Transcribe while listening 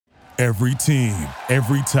Every team,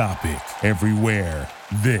 every topic, everywhere.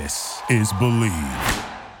 This is Bleav.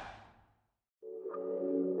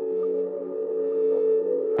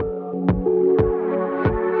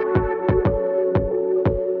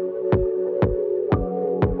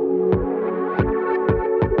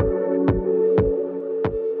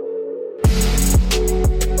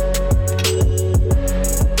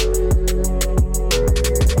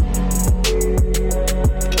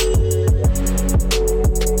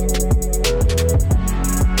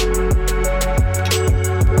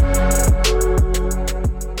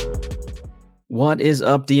 What is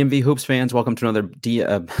up, DMV Hoops fans? Welcome to another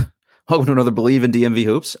Bleav in DMV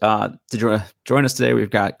Hoops. To join us today, we've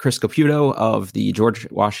got Chris Caputo of the George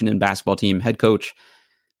Washington basketball team, head coach.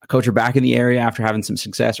 A coach, you're back in the area after having some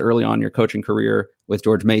success early on in your coaching career with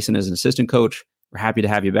George Mason as an assistant coach. We're happy to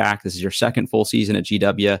have you back. This is your second full season at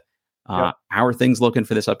GW. Yep. How are things looking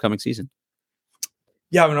for this upcoming season?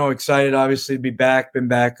 Yeah, I'm excited, obviously, to be back. Been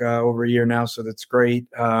back over a year now, so that's great.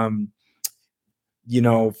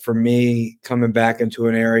 For me, coming back into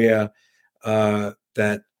an area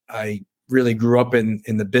that I really grew up in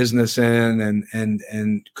the business in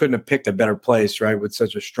and couldn't have picked a better place, right, with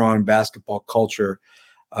such a strong basketball culture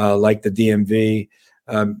like the DMV.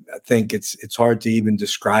 I think it's hard to even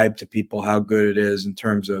describe to people how good it is in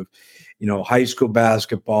terms of, high school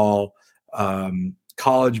basketball,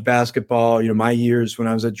 college basketball. My years when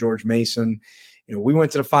I was at George Mason, we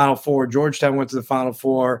went to the Final Four. Georgetown went to the Final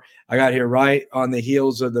Four. I got here right on the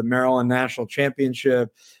heels of the Maryland National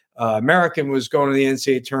Championship. American was going to the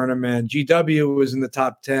NCAA tournament. GW was in the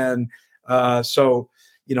top 10. So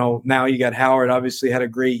now you got Howard, obviously had a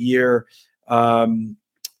great year.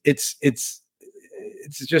 It's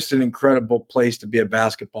just an incredible place to be a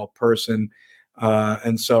basketball person.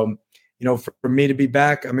 And so, for me to be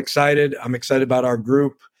back, I'm excited. I'm excited about our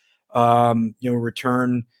group,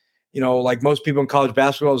 return. Like most people in college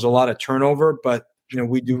basketball, there's a lot of turnover, but,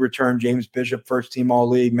 we do return James Bishop, first team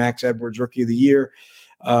All-League, Max Edwards, Rookie of the Year.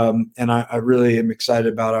 And I really am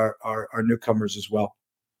excited about our newcomers as well.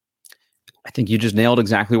 I think you just nailed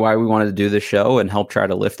exactly why we wanted to do this show and help try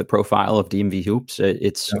to lift the profile of DMV Hoops.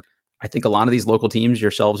 I think a lot of these local teams,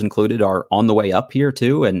 yourselves included, are on the way up here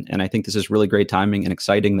too. And I think this is really great timing and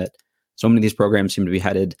exciting that so many of these programs seem to be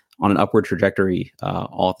headed on an upward trajectory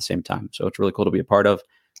all at the same time. So it's really cool to be a part of.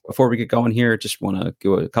 Before we get going here, just want to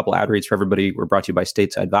do a couple ad reads for everybody. We're brought to you by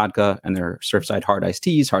Stateside Vodka and their Surfside hard iced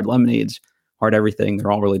teas, hard lemonades, hard everything.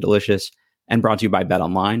 They're all really delicious. And brought to you by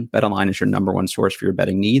BetOnline. BetOnline is your number one source for your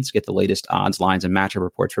betting needs. Get the latest odds, lines, and matchup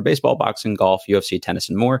reports for baseball, boxing, golf, UFC, tennis,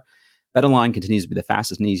 and more. BetOnline continues to be the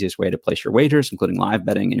fastest and easiest way to place your wagers, including live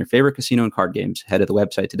betting and your favorite casino and card games. Head to the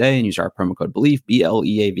website today and use our promo code Bleav,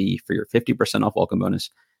 BLEAV, for your 50% off welcome bonus.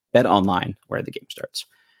 BetOnline, where the game starts.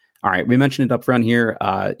 All right, we mentioned it up front here.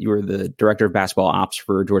 You were the director of basketball ops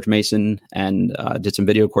for George Mason and did some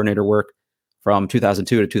video coordinator work from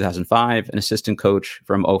 2002 to 2005, an assistant coach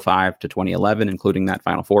from 2005 to 2011, including that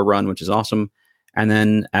Final Four run, which is awesome. And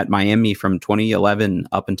then at Miami from 2011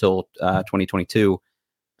 up until 2022,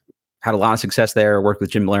 had a lot of success there, worked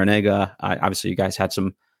with Jim Larrañaga. Obviously, you guys had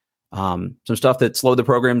some stuff that slowed the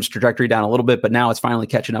program's trajectory down a little bit, but now it's finally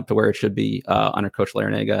catching up to where it should be under Coach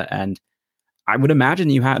Larrañaga. And I would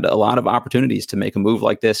imagine you had a lot of opportunities to make a move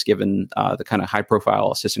like this, given the kind of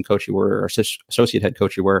high-profile assistant coach you were, or associate head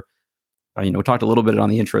coach you were. We talked a little bit on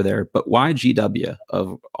the intro there, but why GW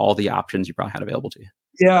of all the options you probably had available to you?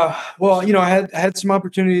 Yeah, well, I had some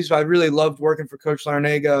opportunities. I really loved working for Coach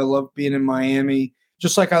Larrañaga. I loved being in Miami,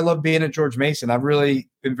 just like I love being at George Mason. I've really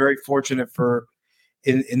been very fortunate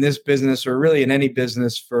in this business, or really in any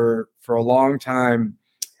business, for a long time.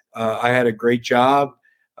 I had a great job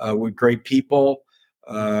with great people,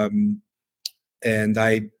 and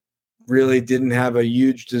I really didn't have a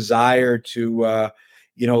huge desire to,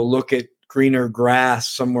 look at greener grass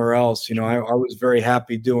somewhere else. I was very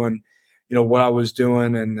happy doing, what I was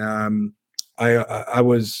doing, and I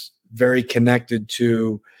was very connected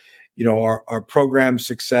to, our program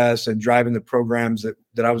success and driving the programs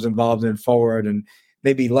that I was involved in forward, and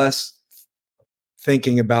maybe less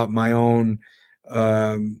thinking about my own,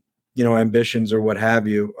 ambitions or what have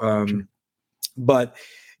you. But,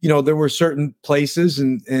 there were certain places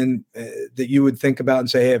and that you would think about and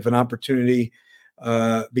say, hey, if an opportunity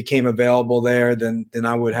became available there, then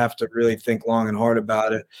I would have to really think long and hard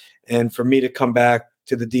about it. And for me to come back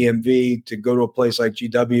to the DMV, to go to a place like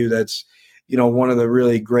GW, that's, one of the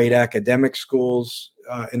really great academic schools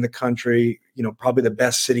in the country, probably the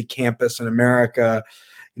best city campus in America,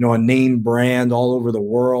 a name brand all over the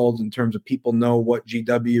world in terms of people know what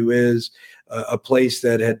GW is, a place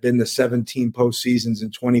that had been to 17 postseasons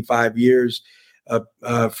in 25 years.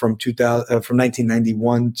 from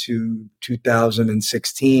 1991 to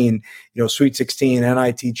 2016. Sweet 16,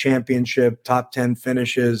 NIT championship, top 10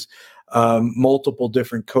 finishes, multiple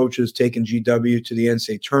different coaches taking GW to the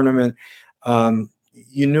NCAA tournament.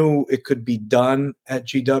 You knew it could be done at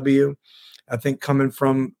GW. I think coming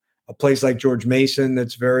from a place like George Mason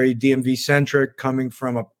that's very DMV centric, coming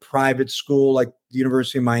from a private school like the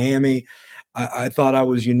University of Miami, I thought I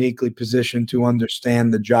was uniquely positioned to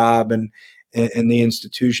understand the job and the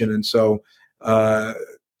institution. And so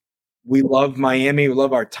we love Miami. We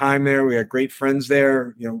love our time there. We had great friends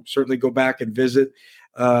there. Certainly go back and visit.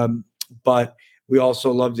 But we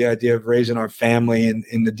also love the idea of raising our family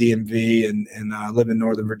in the DMV and live in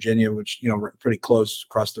Northern Virginia, which we're pretty close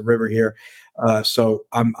across the river here. So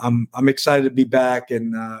I'm excited to be back,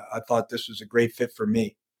 and I thought this was a great fit for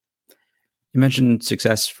me. You mentioned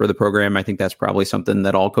success for the program. I think that's probably something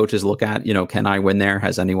that all coaches look at. Can I win there?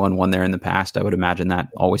 Has anyone won there in the past? I would imagine that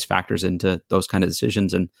always factors into those kind of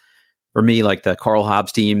decisions. And for me, like the Carl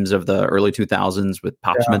Hobbs teams of the early 2000s with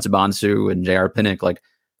Pops Mensah-Bonsu and J.R. Pinnock, like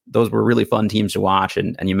those were really fun teams to watch.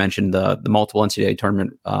 And you mentioned the multiple NCAA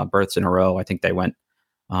tournament berths in a row. I think they went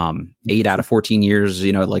 8 out of 14 years,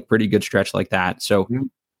 like pretty good stretch like that. So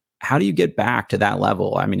how do you get back to that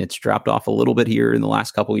level? I mean, it's dropped off a little bit here in the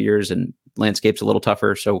last couple of years and landscape's a little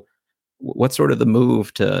tougher. So what's sort of the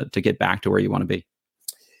move to get back to where you want to be?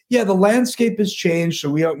 Yeah, the landscape has changed. So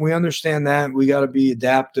we understand that. We got to be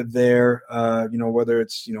adaptive there, whether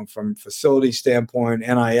it's, from facility standpoint,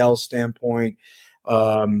 NIL standpoint,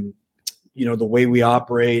 the way we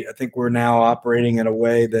operate. I think we're now operating in a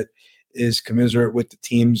way that is commensurate with the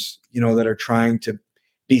teams, that are trying to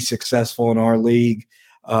be successful in our league.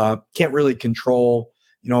 Can't really control,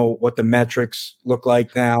 what the metrics look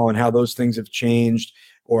like now and how those things have changed,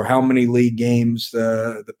 or how many league games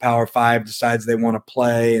the Power Five decides they want to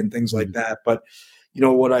play and things like that. But,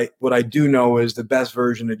 what I do know is the best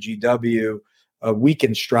version of GW, we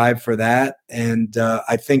can strive for that. And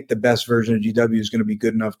I think the best version of GW is going to be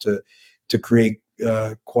good enough to create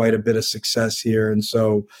quite a bit of success here. And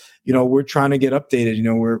so, we're trying to get updated.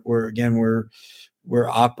 We're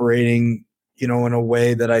operating, in a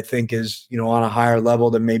way that I think is, on a higher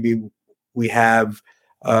level than maybe we have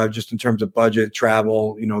just in terms of budget,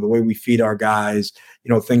 travel, the way we feed our guys,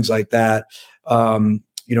 things like that.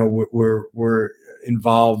 We're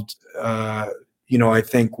involved, I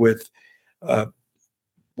think with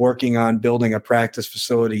working on building a practice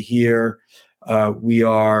facility here. We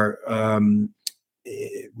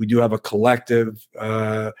do have a collective,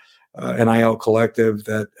 NIL collective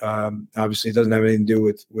that obviously doesn't have anything to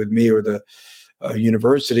do with me or the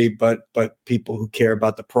university, but people who care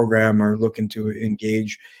about the program are looking to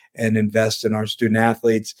engage and invest in our student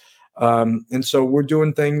athletes. And so we're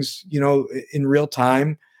doing things, in real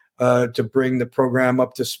time to bring the program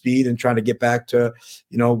up to speed and trying to get back to,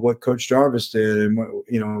 what Coach Jarvis did and what,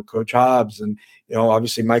 Coach Hobbs and,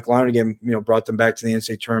 obviously Mike Lonergan, brought them back to the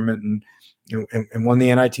NCAA tournament and won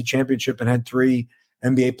the NIT championship and had 3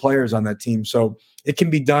 NBA players on that team. So it can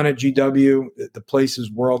be done at GW. The place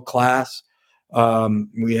is world class.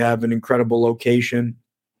 We have an incredible location,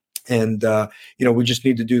 and we just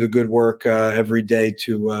need to do the good work every day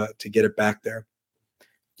to get it back there.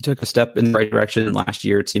 You took a step in the right direction last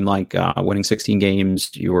year. It seemed like winning 16 games,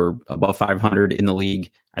 you were above 500 in the league.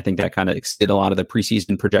 I think that kind of exceeded a lot of the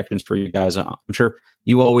preseason projections for you guys. I'm sure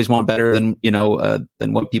you always want better than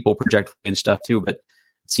what people project and stuff too, but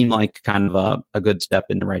it seemed like kind of a good step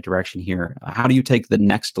in the right direction here. How do you take the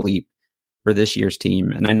next leap for this year's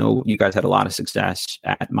team? And I know you guys had a lot of success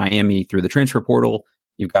at Miami through the transfer portal.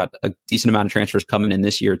 You've got a decent amount of transfers coming in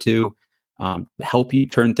this year too. Help you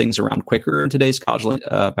turn things around quicker in today's college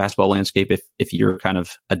basketball landscape if you're kind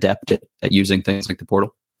of adept at using things like the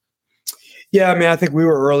portal? Yeah, I mean, I think we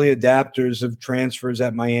were early adapters of transfers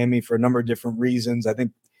at Miami for a number of different reasons. I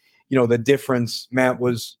think, the difference, Matt,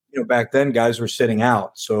 was, back then guys were sitting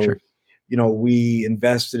out. So, Sure. We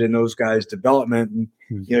invested in those guys' development. And,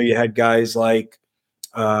 you had guys like,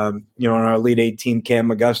 on our Elite 8 team, Cam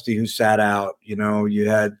McGusty, who sat out. You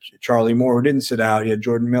had Charlie Moore, who didn't sit out. You had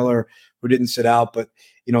Jordan Miller, who didn't sit out. But,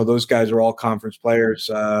 those guys were all conference players.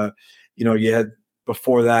 You had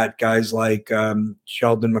before that guys like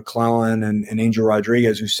Sheldon McClellan and Angel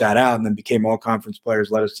Rodriguez, who sat out and then became all conference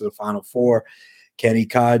players, led us to the Final Four. Kenny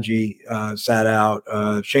Kaji sat out.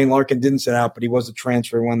 Shane Larkin didn't sit out, but he was a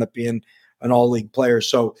transfer, wound up being an all-league player.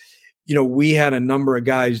 So, we had a number of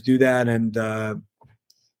guys do that. And,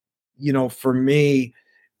 for me,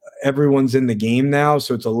 everyone's in the game now.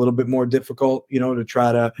 So it's a little bit more difficult, to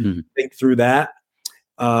try to think through that.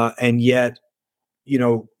 And yet,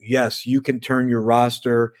 yes, you can turn your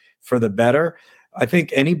roster for the better. I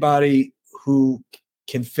think anybody who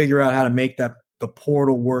can figure out how to make the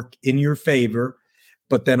portal work in your favor,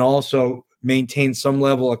 but then also maintain some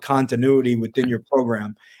level of continuity within your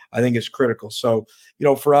program, I think is critical. So,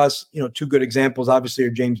 for us, two good examples obviously are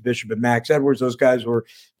James Bishop and Max Edwards. Those guys were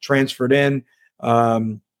transferred in. I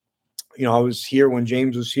was here when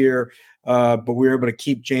James was here, but we were able to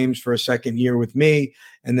keep James for a second year with me.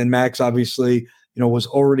 And then Max obviously, was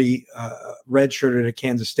already redshirted at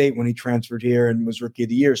Kansas State when he transferred here and was Rookie of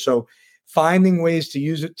the Year. So finding ways to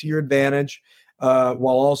use it to your advantage,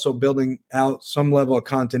 while also building out some level of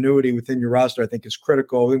continuity within your roster, I think is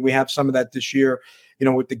critical. And we have some of that this year,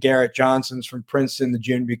 with the Garrett Johnsons from Princeton, the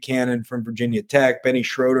Jim Buchanan from Virginia Tech, Benny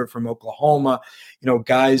Schroeder from Oklahoma,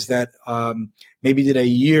 guys that maybe did a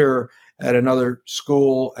year at another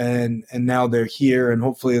school and now they're here, and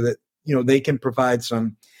hopefully that, they can provide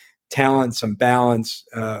some talent, some balance,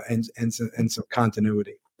 and some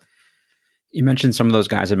continuity. You mentioned some of those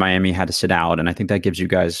guys in Miami had to sit out, and I think that gives you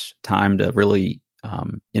guys time to really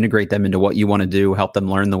integrate them into what you want to do, help them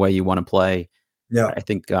learn the way you want to play. Yeah, I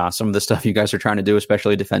think some of the stuff you guys are trying to do,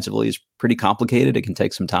 especially defensively, is pretty complicated. It can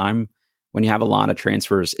take some time. When you have a lot of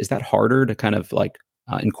transfers, is that harder to kind of like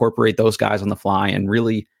incorporate those guys on the fly and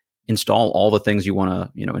really install all the things you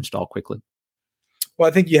want to, install quickly? Well,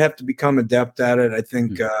 I think you have to become adept at it. I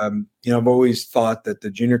think, I've always thought that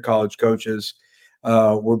the junior college coaches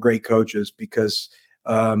were great coaches because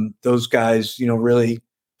those guys, really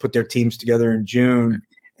put their teams together in June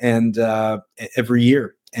and every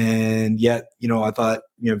year. And yet, I thought,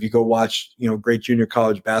 if you go watch, great junior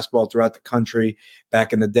college basketball throughout the country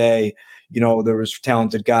back in the day, there was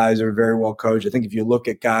talented guys that were very well coached. I think if you look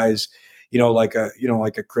at guys, like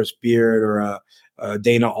a Chris Beard or a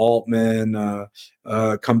Dana Altman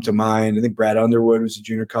come to mind. I think Brad Underwood was a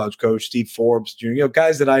junior college coach, Steve Forbes, junior,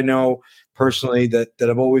 guys that I know personally that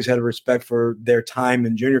have always had a respect for their time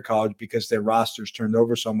in junior college because their rosters turned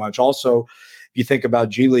over so much. Also, if you think about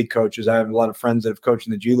G League coaches, I have a lot of friends that have coached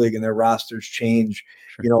in the G League and their rosters change,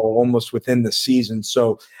 almost within the season.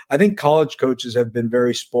 So I think college coaches have been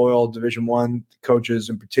very spoiled, Division I coaches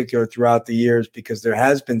in particular throughout the years, because there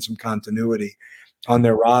has been some continuity on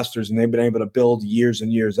their rosters and they've been able to build years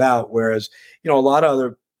and years out. Whereas, a lot of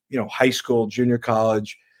other, high school, junior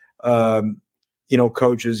college,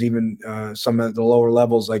 coaches, even some of the lower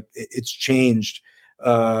levels, like it's changed.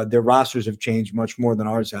 Their rosters have changed much more than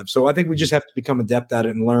ours have. So I think we just have to become adept at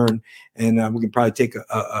it and learn, and we can probably take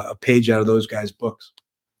a page out of those guys' books.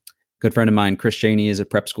 Good friend of mine, Chris Chaney, is a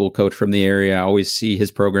prep school coach from the area. I always see his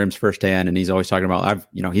programs firsthand, and he's always talking about,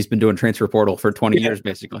 he's been doing transfer portal for 20 years,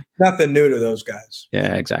 basically. Nothing new to those guys.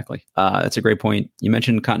 Yeah, exactly. That's a great point. You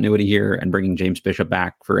mentioned continuity here and bringing James Bishop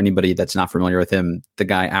back. For anybody that's not familiar with him, the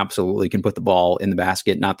guy absolutely can put the ball in the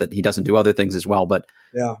basket. Not that he doesn't do other things as well, but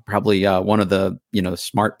probably one of the,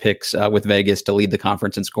 smart picks with Vegas to lead the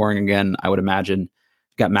conference in scoring again, I would imagine.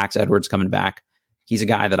 Got Max Edwards coming back. He's a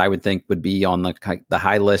guy that I would think would be on the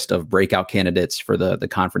high list of breakout candidates for the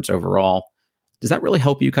conference overall. Does that really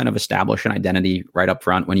help you kind of establish an identity right up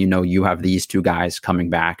front when you have these two guys coming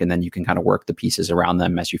back, and then you can kind of work the pieces around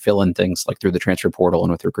them as you fill in things like through the transfer portal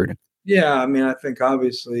and with recruiting? Yeah, I mean, I think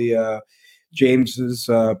obviously James is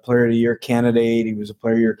a Player of the Year candidate. He was a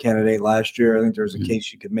Player of the Year candidate last year. I think there was a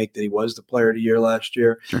case you could make that he was the Player of the Year last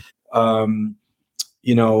year. Sure.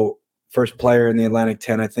 First player in the Atlantic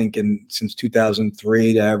 10, I think, since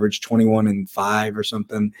 2003 to average 21 and 5 or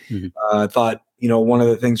something. I thought, one of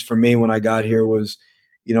the things for me when I got here was,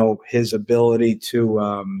 his ability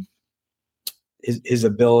to his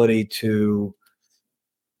ability to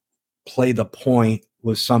play the point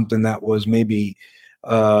was something that was maybe,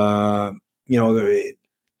 2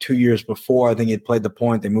 years before, I think he had played the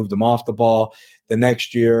point. They moved him off the ball the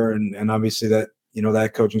next year. And obviously that,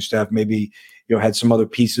 that coaching staff maybe, had some other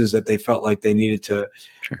pieces that they felt like they needed to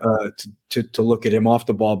look at him off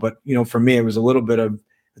the ball. But, for me, it was a little bit of,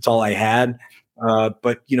 it's all I had.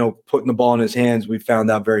 But, putting the ball in his hands, we found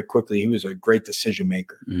out very quickly he was a great decision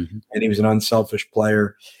maker and he was an unselfish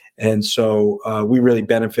player. And so we really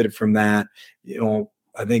benefited from that.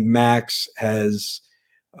 I think Max has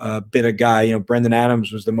been a guy, Brendan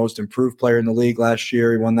Adams was the most improved player in the league last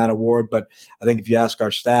year. He won that award. But I think if you ask our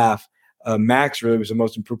staff, Max really was the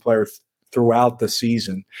most improved player throughout the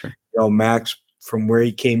season. Sure. Max, from where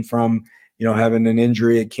he came from, having an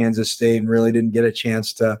injury at Kansas State and really didn't get a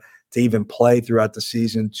chance to even play throughout the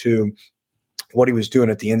season, to what he was doing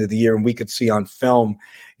at the end of the year. And we could see on film,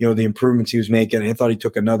 the improvements he was making. I thought he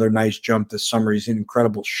took another nice jump this summer. He's in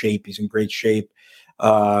incredible shape. He's in great shape.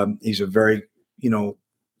 He's a very,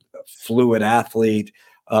 fluid athlete,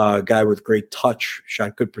 guy with great touch,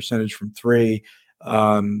 shot good percentage from three.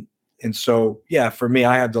 And so, yeah, for me,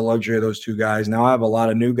 I have the luxury of those two guys. Now I have a lot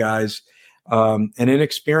of new guys, an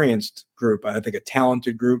inexperienced group. I think a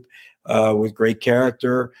talented group with great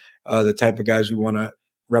character, the type of guys we want to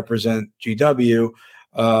represent GW,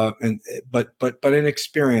 but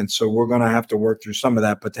inexperienced. So we're going to have to work through some of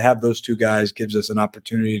that. But to have those two guys gives us an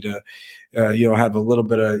opportunity to, have a little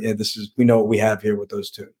bit of we know what we have here with those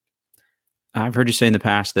two. I've heard you say in the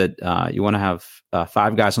past that you want to have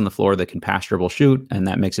 5 guys on the floor that can pass, dribble, shoot, and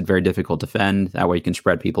that makes it very difficult to defend. That way you can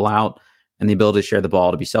spread people out, and the ability to share the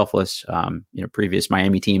ball, to be selfless. Previous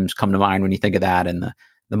Miami teams come to mind when you think of that, and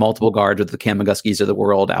the multiple guards with the Cam McGuskies of the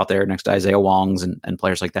world out there next to Isaiah Wongs and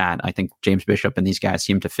players like that. I think James Bishop and these guys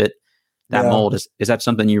seem to fit that mold. Is that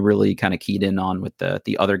something you really kind of keyed in on with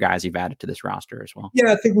the other guys you've added to this roster as well?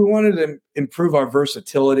 Yeah, I think we wanted to improve our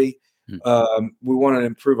versatility. We wanted to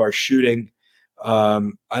improve our shooting.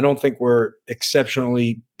 I don't think we're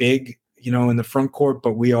exceptionally big, in the front court,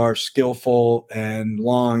 but we are skillful and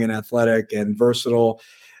long and athletic and versatile.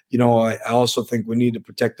 I also think we need to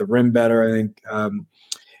protect the rim better. I think,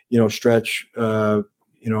 Stretch,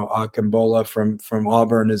 Akimbola from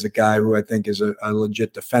Auburn is a guy who I think is a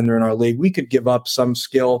legit defender in our league. We could give up some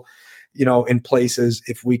skill, in places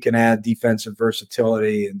if we can add defensive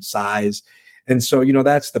versatility and size. And so,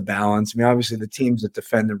 that's the balance. I mean, obviously the teams that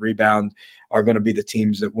defend and rebound are going to be the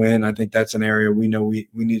teams that win. I think that's an area we know we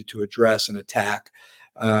needed to address and attack.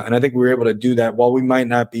 And I think we were able to do that. While we might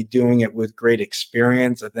not be doing it with great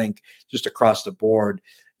experience, I think just across the board,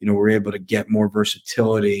 we're able to get more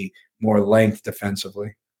versatility, more length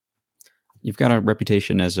defensively. You've got a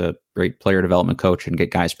reputation as a great player development coach and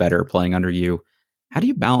get guys better playing under you. How do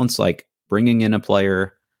you balance like bringing in a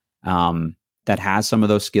player that has some of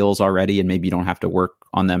those skills already, and maybe you don't have to work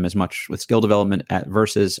on them as much with skill development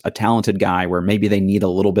versus a talented guy where maybe they need a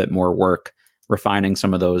little bit more work refining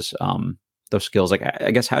some of those skills? Like,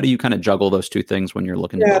 I guess, how do you kind of juggle those two things when you're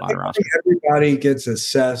looking to build out a roster? Everybody gets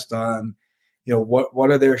assessed on,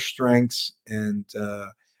 what are their strengths and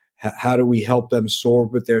how do we help them soar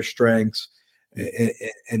with their strengths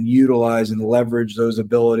and utilize and leverage those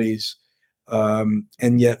abilities.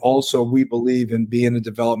 And yet also we believe in being a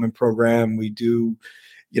development program. We do,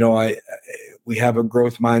 we have a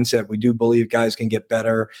growth mindset. We do believe guys can get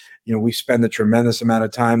better. We spend a tremendous amount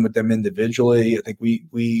of time with them individually. I think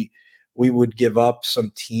we would give up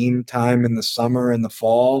some team time in the summer and the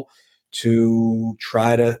fall to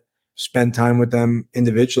try to spend time with them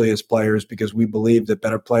individually as players, because we believe that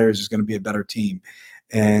better players is going to be a better team.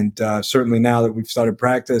 And certainly now that we've started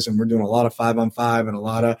practice and we're doing a lot of 5-on-5 and a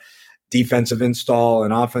lot of defensive install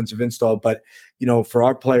and offensive install. But, for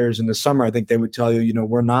our players in the summer, I think they would tell you,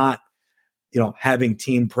 we're not, having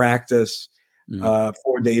team practice 4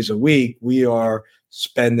 days a week. We are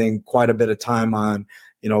spending quite a bit of time on,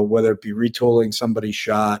 whether it be retooling somebody's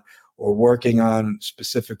shot or working on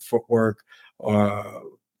specific footwork or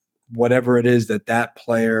whatever it is that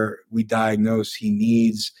player we diagnose he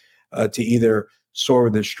needs to either soar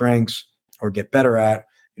with his strengths or get better at.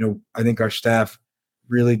 I think our staff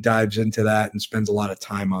really dives into that and spends a lot of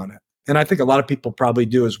time on it. And I think a lot of people probably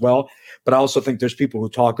do as well. But I also think there's people who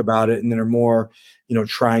talk about it and then are more,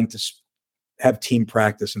 trying to have team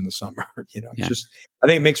practice in the summer. Just, I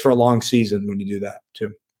think it makes for a long season when you do that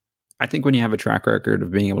too. I think when you have a track record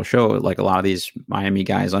of being able to show, like, a lot of these Miami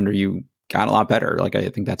guys under you got a lot better. Like, I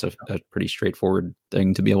think that's a pretty straightforward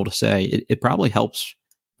thing to be able to say. It probably helps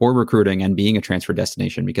for recruiting and being a transfer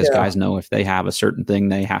destination, because guys know if they have a certain thing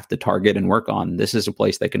they have to target and work on, this is a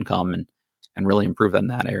place they can come and really improve in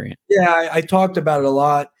that area. Yeah, I talked about it a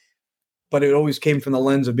lot, but it always came from the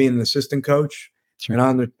lens of being an assistant coach. Sure. And I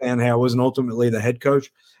understand, hey, I wasn't ultimately the head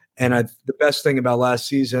coach. And the best thing about last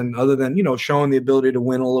season, other than, showing the ability to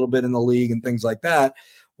win a little bit in the league and things like that,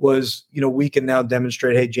 was, we can now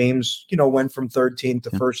demonstrate, hey, James, went from third team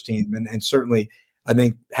to first team and certainly, I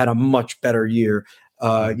think, had a much better year.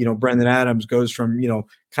 Brendan Adams goes from,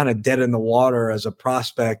 kind of dead in the water as a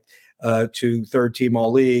prospect to third team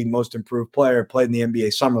all league, most improved player, played in the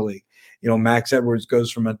NBA Summer League. Max Edwards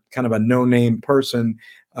goes from a kind of a no-name person,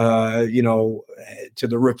 to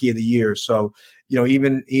the rookie of the year. So,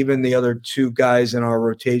 even the other two guys in our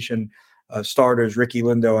rotation, starters, Ricky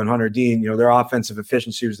Lindo and Hunter Dean, their offensive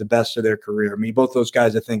efficiency was the best of their career. I mean, both those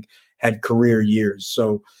guys, I think, had career years.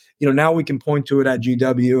 So, now we can point to it at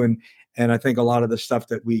GW, and I think a lot of the stuff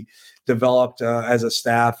that we developed as a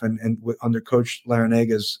staff and under Coach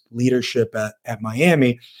Laranaga's leadership at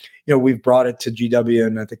Miami, we've brought it to GW,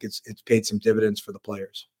 and I think it's paid some dividends for the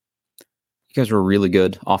players. You guys were really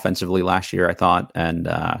good offensively last year, I thought, and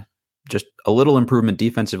just a little improvement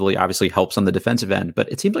defensively obviously helps on the defensive end,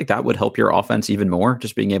 but it seems like that would help your offense even more,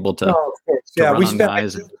 just being able to, of course. Yeah, run on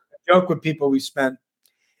guys. joke with people, we spent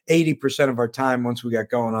 80% of our time once we got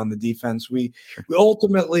going on the defense. We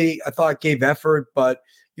ultimately, I thought, gave effort, but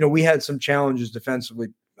we had some challenges defensively.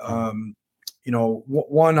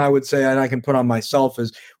 One I would say, and I can put on myself,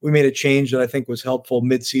 is we made a change that I think was helpful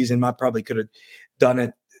midseason. I probably could have done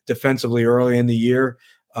it defensively early in the year,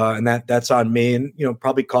 and that's on me, and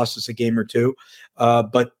probably cost us a game or two.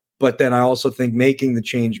 But then I also think making the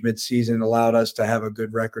change midseason allowed us to have a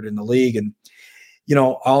good record in the league. And I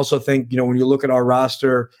also think when you look at our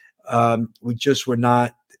roster, we just were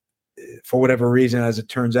not, for whatever reason, as it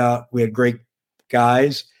turns out, we had great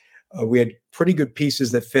guys. We had pretty good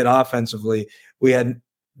pieces that fit offensively. We had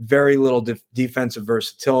very little defensive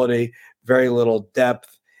versatility, very little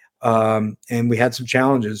depth, and we had some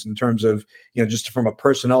challenges in terms of, just from a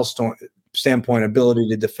personnel standpoint, ability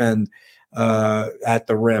to defend at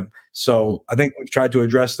the rim. So I think we've tried to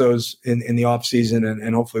address those in the offseason,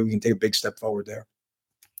 and hopefully we can take a big step forward there.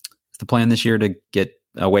 Is the plan this year to get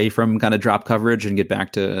away from kind of drop coverage and get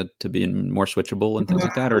back to being more switchable and things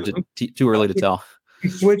like that, or is it too early to tell? We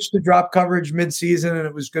switched to drop coverage midseason, and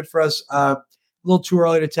it was good for us. A little too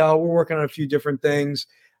early to tell. We're working on a few different things.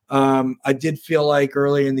 I did feel like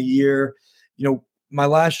early in the year, my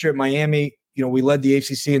last year at Miami, we led the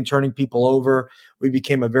ACC in turning people over. We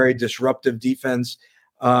became a very disruptive defense.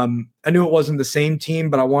 I knew it wasn't the same team,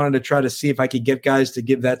 but I wanted to try to see if I could get guys to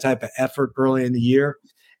give that type of effort early in the year.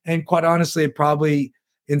 And quite honestly, it probably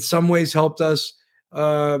in some ways helped us.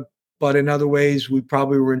 But in other ways, we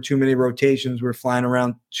probably were in too many rotations. We were flying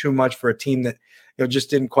around too much for a team that just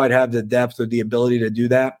didn't quite have the depth or the ability to do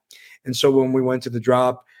that. And so when we went to the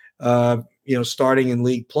drop, starting in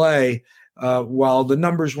league play, while the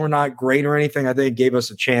numbers were not great or anything, I think it gave us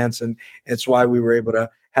a chance, and it's why we were able to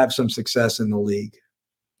have some success in the league.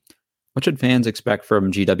 What should fans expect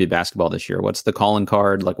from GW basketball this year? What's the calling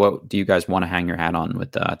card? Like, what do you guys want to hang your hat on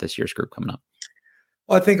with this year's group coming up?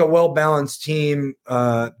 Well, I think a well-balanced team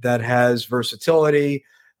that has versatility,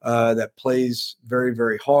 that plays very,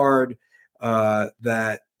 very hard,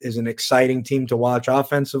 that is an exciting team to watch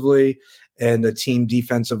offensively, and a team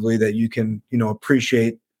defensively that you can,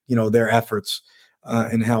 appreciate, their efforts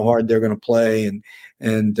and how hard they're going to play.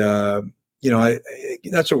 And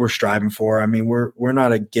that's what we're striving for. I mean, we're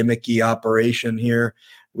not a gimmicky operation here.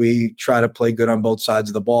 We try to play good on both sides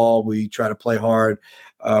of the ball. We try to play hard.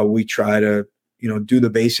 We try to, do the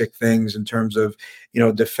basic things in terms of,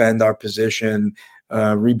 defend our position,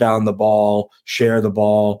 rebound the ball, share the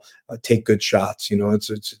ball, take good shots.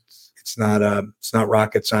 It's not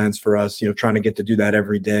rocket science for us. Trying to get to do that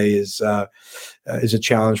every day is a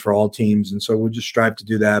challenge for all teams, and so we'll just strive to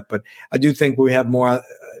do that. But I do think we have more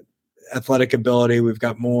athletic ability. We've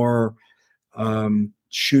got more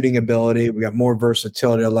shooting ability. We got more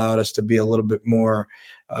versatility, allowed us to be a little bit more,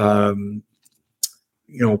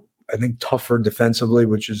 I think tougher defensively,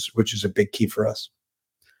 which is a big key for us.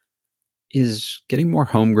 Is getting more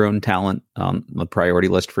homegrown talent on the priority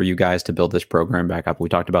list for you guys to build this program back up? We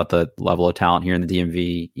talked about the level of talent here in the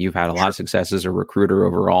DMV. You've had a lot of success as a recruiter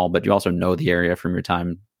overall, but you also know the area from your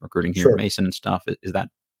time recruiting here at Mason and stuff. Is that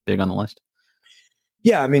big on the list?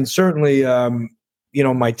 Yeah, I mean, certainly,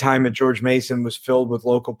 my time at George Mason was filled with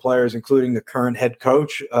local players, including the current head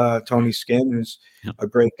coach, Tony Skinn, who's a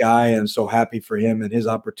great guy, and so happy for him and his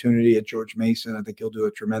opportunity at George Mason. I think he'll do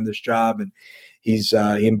a tremendous job, and he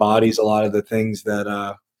embodies a lot of the things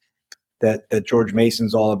that George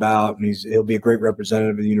Mason's all about, and he'll be a great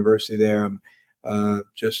representative of the university there. I'm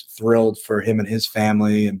just thrilled for him and his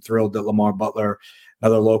family, and thrilled that Lamar Butler,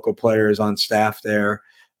 another local player, is on staff there.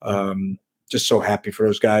 Just so happy for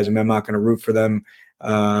those guys. I mean, I'm not going to root for them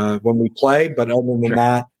when we play, but other than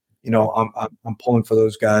that, I'm pulling for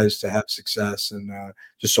those guys to have success, and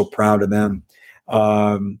just so proud of them.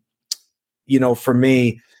 For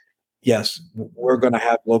me, yes, we're going to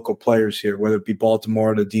have local players here, whether it be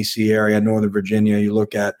Baltimore, the DC area, Northern Virginia. You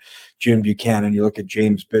look at Jim Buchanan, you look at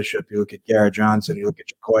James Bishop, you look at Garrett Johnson, you look at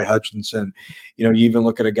Jacoy Hutchinson. You even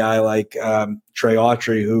look at a guy like Trey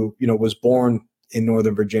Autry, who was born in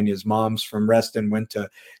Northern Virginia. His mom's from Reston, went to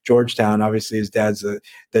Georgetown. Obviously, his dad's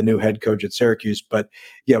the new head coach at Syracuse. But,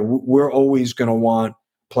 yeah, we're always going to want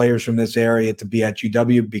players from this area to be at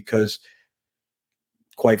GW because,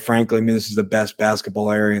 quite frankly, I mean, this is the best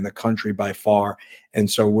basketball area in the country by far.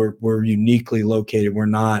 And so we're uniquely located. We're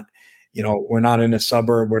not, we're not in a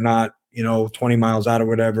suburb. We're not, 20 miles out or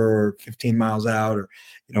whatever, or 15 miles out, or,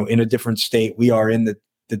 in a different state. We are in the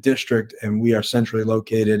district, and we are centrally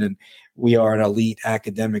located, and we are an elite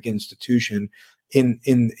academic institution in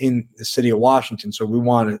the city of Washington. So we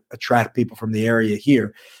want to attract people from the area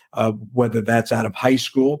here, whether that's out of high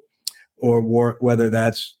school or whether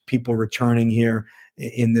that's people returning here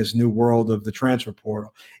in this new world of the transfer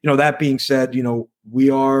portal. That being said, we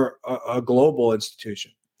are a global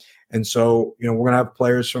institution. And so, we're going to have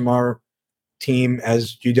players from our team,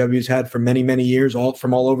 as GW's had for many, many years, all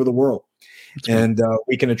from all over the world. And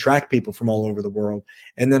we can attract people from all over the world.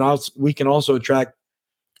 And then we can also attract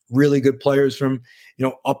really good players from,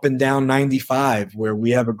 up and down 95, where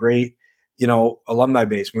we have a great, alumni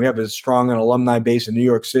base. We have as strong an alumni base in New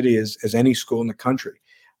York City as any school in the country.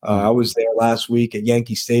 I was there last week at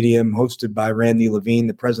Yankee Stadium, hosted by Randy Levine,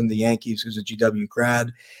 the president of the Yankees, who's a GW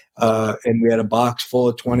grad. And we had a box full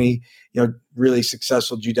of 20, really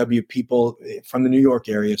successful GW people from the New York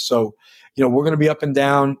area. So, we're going to be up and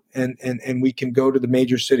down, and we can go to the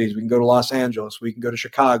major cities. We can go to Los Angeles. We can go to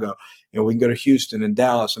Chicago. We can go to Houston and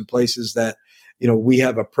Dallas and places that, we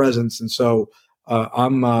have a presence. And so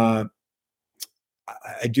I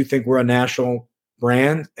do think we're a national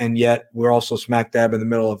brand, and yet we're also smack dab in the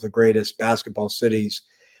middle of the greatest basketball cities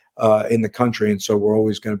in the country. And so we're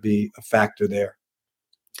always going to be a factor there.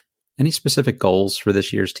 Any specific goals for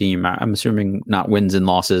this year's team? I'm assuming not wins and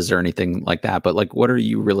losses or anything like that, but what are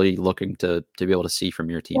you really looking to be able to see from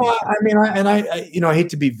your team? Well, I hate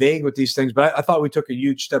to be vague with these things, but I thought we took a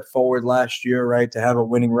huge step forward last year, right? To have a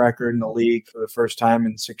winning record in the league for the first time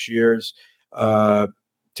in 6 years,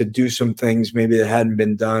 to do some things maybe that hadn't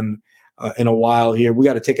been done in a while here. We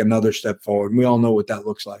got to take another step forward. And we all know what that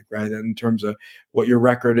looks like, right? In terms of what your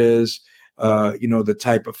record is, the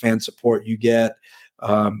type of fan support you get,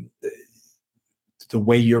 the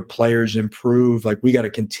way your players improve. We got to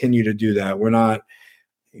continue to do that. We're not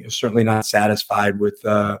certainly not satisfied with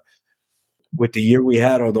the year we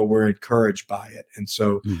had, although we're encouraged by it. And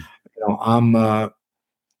so, I'm not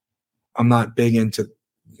big into.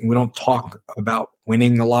 We don't talk about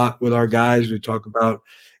winning a lot with our guys. We talk about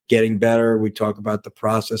getting better. We talk about the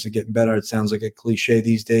process of getting better. It sounds like a cliche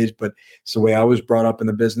these days, but it's the way I was brought up in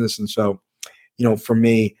the business. And so, for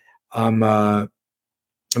me, I'm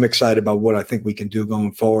excited about what I think we can do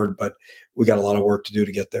going forward, but we got a lot of work to do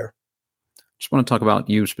to get there. Just want to talk about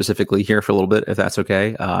you specifically here for a little bit, if that's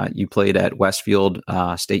okay. You played at Westfield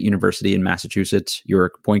State University in Massachusetts. You're a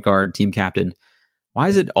point guard, team captain. Why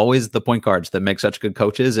is it always the point guards that make such good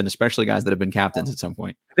coaches, and especially guys that have been captains at some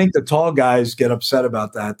point? I think the tall guys get upset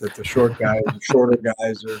about that the short guys, the shorter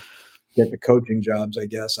guys get the coaching jobs, I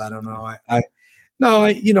guess. I don't know. I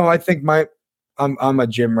think I'm a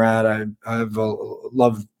gym rat. I've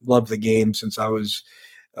loved the game since I was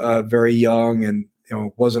very young, and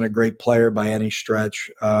wasn't a great player by any stretch.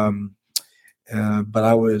 But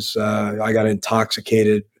I got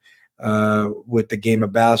intoxicated with the game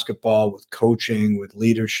of basketball, with coaching, with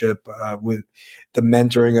leadership, with the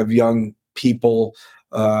mentoring of young people.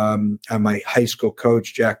 And my high school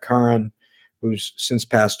coach, Jack Curran, who's since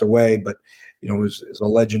passed away, but was a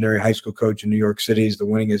legendary high school coach in New York City. He's the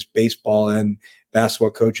winningest baseball and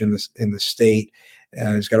basketball coach in the state.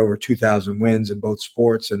 He's got over 2,000 wins in both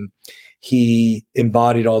sports, and he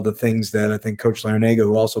embodied all the things that I think Coach Larinaga,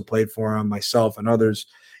 who also played for him, myself, and others,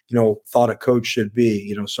 thought a coach should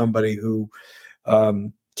be. Somebody who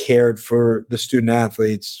cared for the student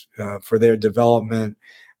athletes, for their development,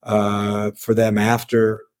 for them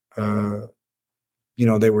after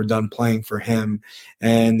they were done playing for him,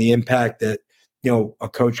 and the impact that a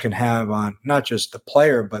coach can have on not just the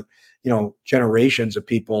player, but generations of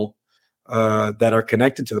people that are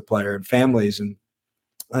connected to the player and families.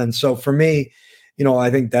 And so for me, I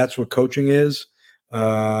think that's what coaching is.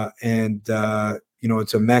 And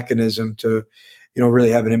it's a mechanism to,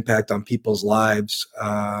 really have an impact on people's lives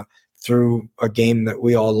through a game that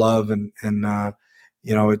we all love. And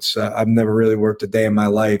it's I've never really worked a day in my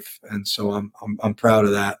life, and so I'm proud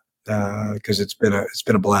of that because it's been a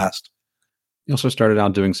blast. You also started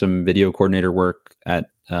out doing some video coordinator work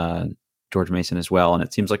at George Mason as well, and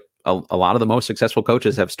it seems like a lot of the most successul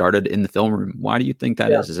coaches have started in the film room. Why do you think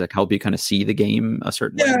that is? Does it help you kind of see the game a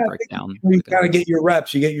certain way and break down? You kind of get your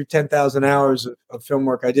reps. You get your 10,000 hours of film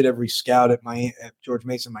work. I did every scout at George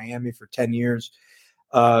Mason Miami for 10 years.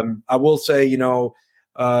 I will say,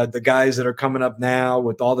 the guys that are coming up now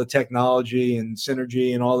with all the technology and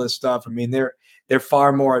synergy and all this stuff, I mean, they're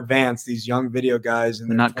far more advanced, these young video guys.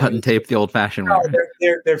 And they're not cutting tape the old-fashioned way.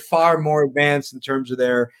 They're far more advanced in terms of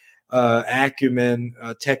their acumen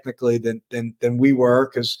technically than we were,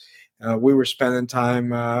 because we were spending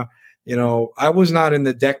time. I was not in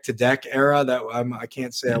the deck-to-deck era. That I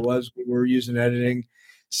can't say I was. We were using editing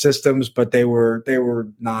systems, but they were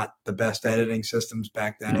not the best editing systems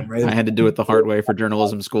back then. Right? I had to do it the hard way for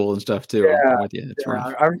journalism school and stuff too.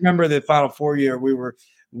 I remember the Final Four year we were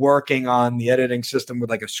working on the editing system with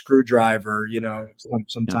like a screwdriver,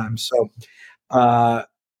 sometimes. So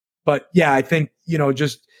but yeah, I think,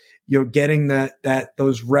 just, getting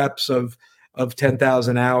those reps of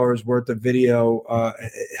 10,000 hours worth of video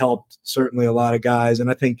helped certainly a lot of guys. And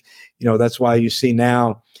I think, that's why you see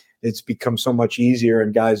now it's become so much easier,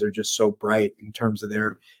 and guys are just so bright in terms of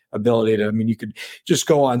their ability to, you could just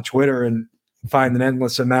go on Twitter and find an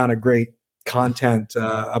endless amount of great content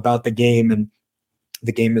about the game. And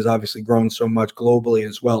the game has obviously grown so much globally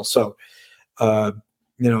as well. So,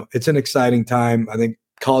 it's an exciting time. I think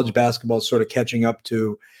college basketball is sort of catching up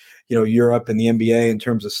to, Europe and the NBA in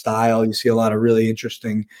terms of style. You see a lot of really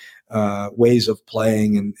interesting ways of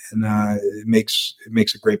playing, and it makes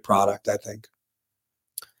a great product, I think.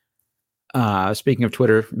 Speaking of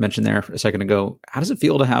Twitter, mentioned there a second ago, how does it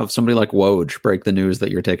feel to have somebody like Woj break the news that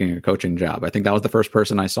you're taking a coaching job? I think that was the first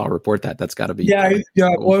person I saw report that. That's got to be cool.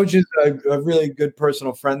 Woj is a really good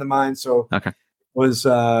personal friend of mine. So okay.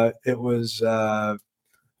 It was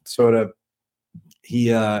sort of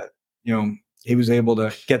he was able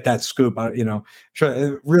to get that scoop.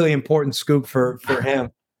 Really important scoop for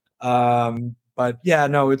him. But yeah,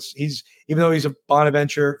 no, he's even though he's a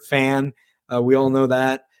Bonaventure fan, we all know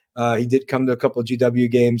that. He did come to a couple of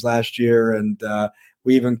GW games last year, and I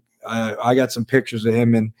got some pictures of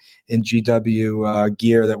him in GW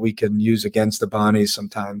gear that we can use against the Bonnies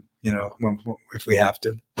sometime, if we have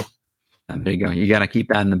to. There you go. You got to keep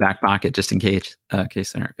that in the back pocket just in case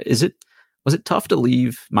there. Was it tough to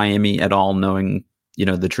leave Miami at all, knowing,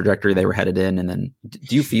 the trajectory they were headed in? And then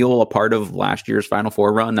do you feel a part of last year's Final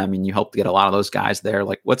Four run? You helped get a lot of those guys there.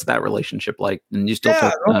 Like, what's that relationship like? And you still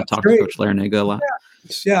talk to Coach Larranaga a lot?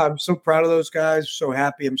 Yeah, I'm so proud of those guys. So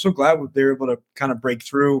happy. I'm so glad they were able to kind of break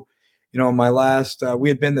through. My last, we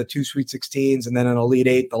had been the 2 Sweet 16s and then an Elite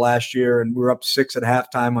 8 the last year, and we were up 6 at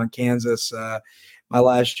halftime on Kansas my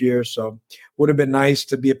last year. So would have been nice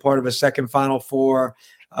to be a part of a second Final Four.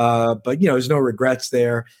 But, there's no regrets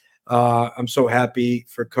there. I'm so happy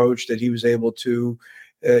for Coach that he was able to,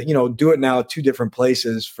 do it now at 2 different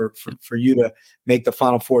places for you to make the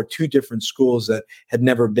Final Four, 2 different schools that had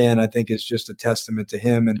never been. I think it's just a testament to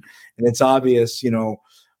him. And it's obvious, he's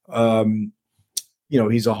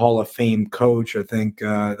a Hall of Fame coach. I think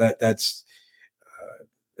that's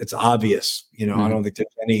it's obvious. Mm-hmm. I don't think there's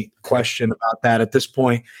any question about that at this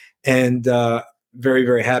point. And very,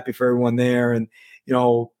 very happy for everyone there. And,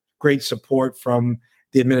 great support from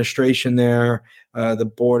the administration there, the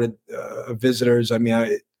board of visitors.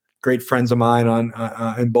 Great friends of mine on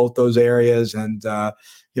in both those areas, and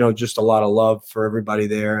just a lot of love for everybody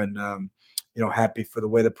there, and happy for the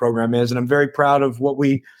way the program is, and I'm very proud of what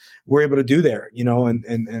we were able to do there.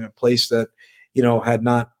 In a place that had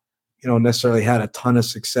not necessarily had a ton of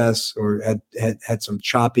success, or had some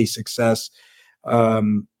choppy success.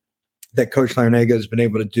 That Coach Larranaga has been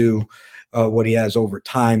able to do what he has over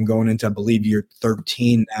time, going into, I believe, year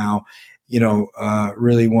 13 now,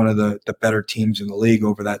 really one of the better teams in the league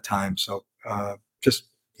over that time. So just,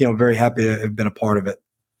 very happy to have been a part of it.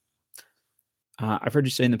 I've heard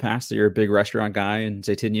you say in the past that you're a big restaurant guy, and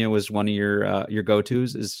Zaytinya was one of your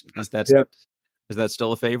go-tos. Is that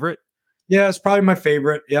still a favorite? Yeah, it's probably my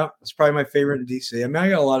favorite. Yeah, it's probably my favorite in DC. I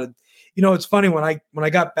got a lot of, it's funny when I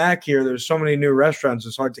got back here, there's so many new restaurants,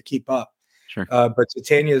 it's hard to keep up. Sure. But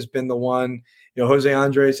Zaytinya has been the one. Jose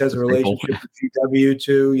Andres has a relationship with GW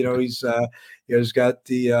too. He's got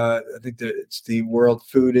the I think it's the World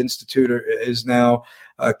Food Institute is now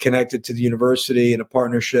connected to the university in a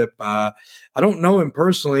partnership. I don't know him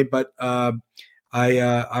personally, but I'm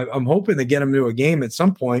hoping to get him to a game at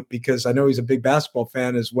some point, because I know he's a big basketball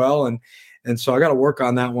fan as well, and so I got to work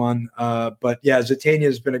on that one. But yeah, Zaytinya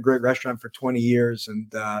has been a great restaurant for 20 years,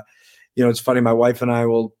 and it's funny. My wife and I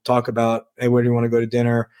will talk about, hey, where do you want to go to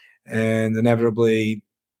dinner? And inevitably,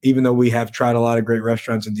 even though we have tried a lot of great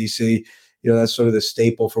restaurants in DC, that's sort of the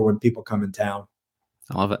staple for when people come in town.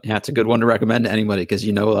 I love it. Yeah, it's a good one to recommend to anybody, because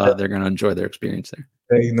they're going to enjoy their experience there.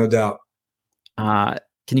 Hey, no doubt.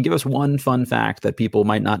 Can you give us one fun fact that people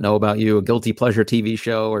might not know about you, a guilty pleasure TV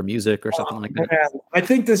show or music or something like that? Man, I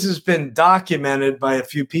think this has been documented by a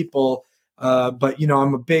few people. But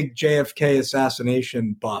I'm a big JFK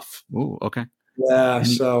assassination buff. Ooh, okay. Yeah.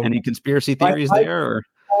 Any conspiracy theories there? Or?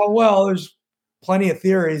 Well, there's plenty of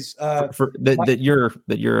theories that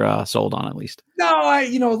you're sold on, at least.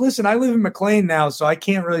 No, listen, I live in McLean now, so I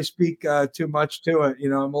can't really speak too much to it.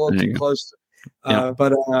 I'm a little too close.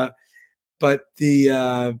 But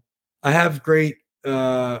I have great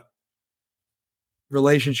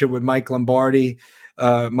relationship with Mike Lombardi.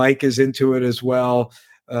 Mike is into it as well.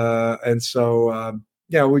 And so,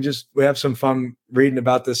 we have some fun reading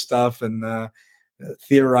about this stuff and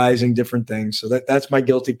theorizing different things. So that's my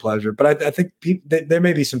guilty pleasure. But I think there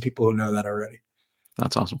may be some people who know that already.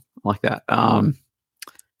 That's awesome. I like that.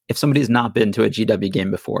 If somebody's not been to a GW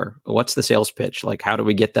game before, what's the sales pitch? Like, how do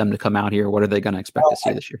we get them to come out here? What are they going to expect to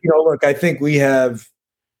see this year? Look, I think we have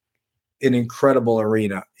an incredible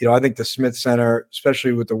arena. I think the Smith Center,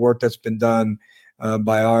 especially with the work that's been done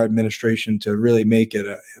by our administration to really make it,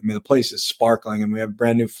 the place is sparkling, and we have a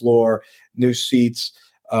brand new floor, new seats.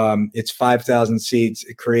 It's 5,000 seats.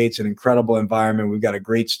 It creates an incredible environment. We've got a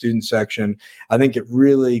great student section. I think it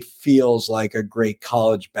really feels like a great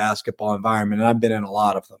college basketball environment, and I've been in a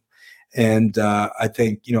lot of them. And I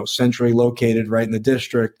think, centrally located right in the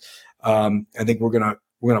district, I think we're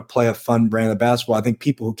gonna play a fun brand of basketball. I think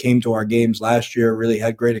people who came to our games last year really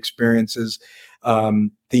had great experiences.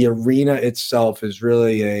 The arena itself is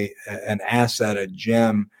really an asset, a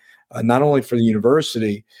gem, not only for the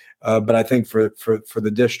university, but I think for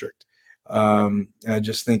the district. I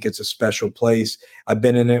just think it's a special place. I've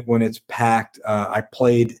been in it when it's packed. I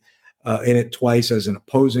played in it twice as an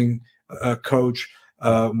opposing coach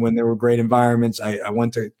when there were great environments. I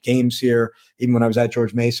went to games here, even when I was at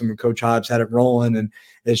George Mason when Coach Hobbs had it rolling, and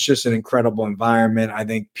it's just an incredible environment. I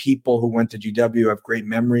think people who went to GW have great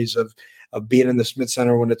memories of being in the Smith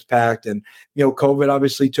Center when it's packed. And, COVID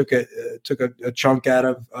obviously took a chunk out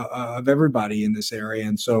of everybody in this area.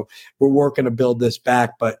 And so we're working to build this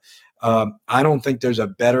back, but I don't think there's a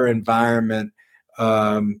better environment,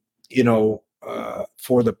 for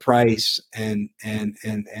the price and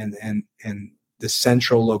the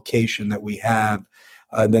central location that we have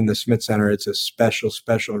than the Smith Center. It's a special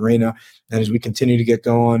arena. And as we continue to get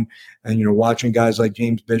going and, watching guys like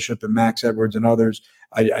James Bishop and Max Edwards and others,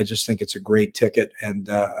 I just think it's a great ticket. And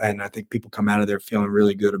I think people come out of there feeling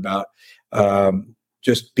really good about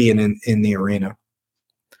just being in the arena.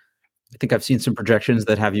 I think I've seen some projections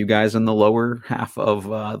that have you guys in the lower half of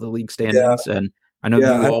the league standings. Yeah. And I know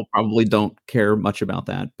you all probably don't care much about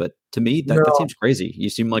that, but to me, that seems crazy. You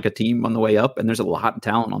seem like a team on the way up, and there's a lot of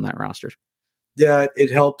talent on that roster. Yeah,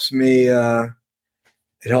 it helps me.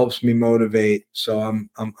 It helps me motivate, so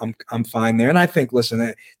I'm fine there. And I think,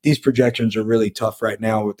 listen, these projections are really tough right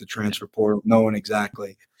now with the transfer portal, knowing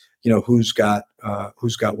exactly, who's got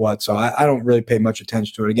what. So I don't really pay much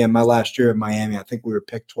attention to it. Again, my last year at Miami, I think we were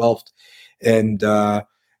picked 12th, and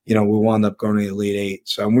we wound up going to the Elite Eight.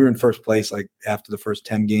 So we were in first place like after the first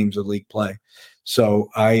 10 games of league play. So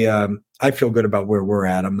I feel good about where we're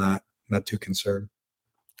at. I'm not too concerned.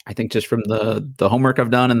 I think just from the homework I've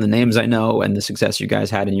done and the names I know and the success you guys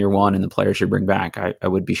had in year one and the players you bring back, I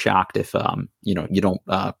would be shocked if you don't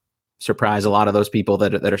surprise a lot of those people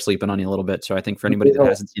that are sleeping on you a little bit. So I think for anybody that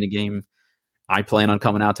hasn't seen a game, I plan on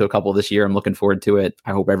coming out to a couple this year. I'm looking forward to it.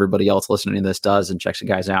 I hope everybody else listening to this does and checks the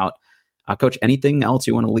guys out. Coach, anything else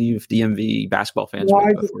you want to leave DMV basketball fans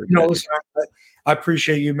with? Listen, I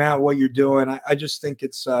appreciate you, Matt, what you're doing. I just think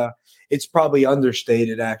it's probably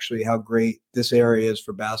understated, actually, how great this area is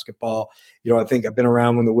for basketball. I think I've been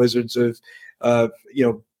around when the Wizards have,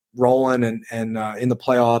 rolling and in the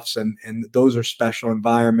playoffs, and those are special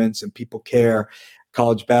environments and people care.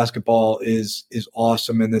 College basketball is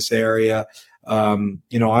awesome in this area. I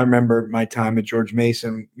remember my time at George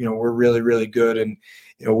Mason. We're really, really good, and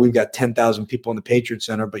we've got 10,000 people in the Patriot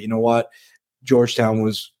Center. But you know what? Georgetown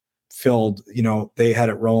was filled. They had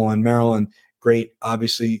it rolling. Maryland, great,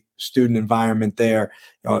 obviously, student environment there.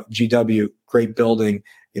 GW, great building.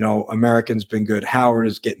 American's been good. Howard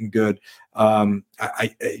is getting good. I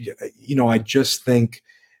just think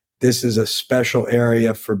this is a special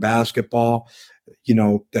area for basketball.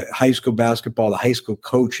 The high school basketball, the high school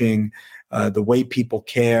coaching, the way people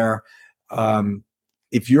care.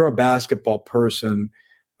 If you're a basketball person,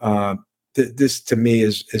 this to me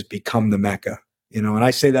has become the Mecca. And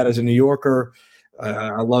I say that as a New Yorker.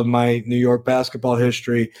 I love my New York basketball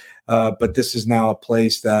history, but this is now a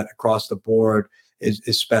place that across the board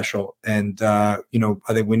is special. And, I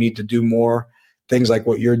think we need to do more things like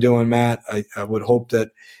what you're doing, Matt. I would hope that,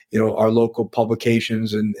 our local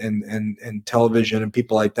publications and television and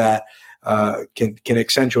people like that can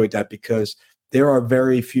accentuate that, because there are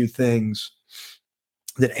very few things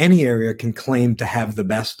that any area can claim to have the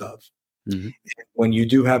best of. Mm-hmm. When you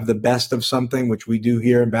do have the best of something, which we do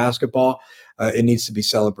here in basketball, it needs to be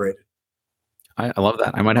celebrated. I love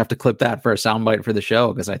that. I might have to clip that for a soundbite for the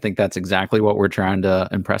show, because I think that's exactly what we're trying to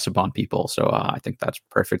impress upon people. So I think that's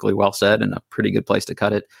perfectly well said and a pretty good place to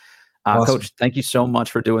cut it. Awesome. Coach, thank you so much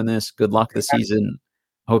for doing this. Good luck this season.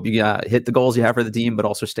 I hope you hit the goals you have for the team, but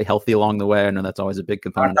also stay healthy along the way. I know that's always a big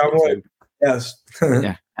component. Yes.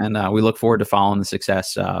 Yeah. And we look forward to following the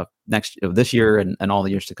success this year and all the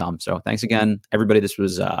years to come. So thanks again, everybody. This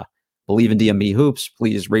was Bleav in DMV Hoops.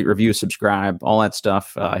 Please rate, review, subscribe, all that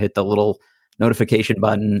stuff. Hit the little notification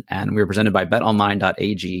button. And we're presented by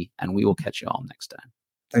betonline.ag, and we will catch you all next time.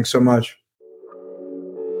 Thanks so much.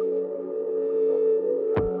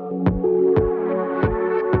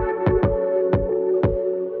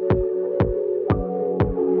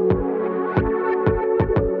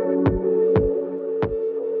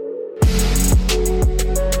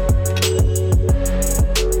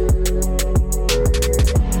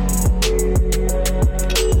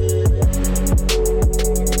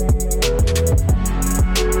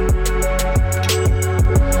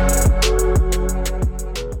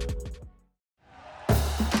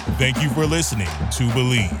 Thank you for listening to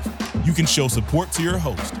Bleav. You can show support to your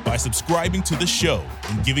host by subscribing to the show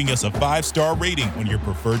and giving us a 5-star rating on your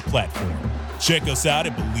preferred platform. Check us out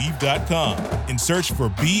at Bleav.com and search for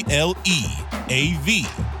BLEAV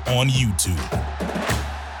on YouTube.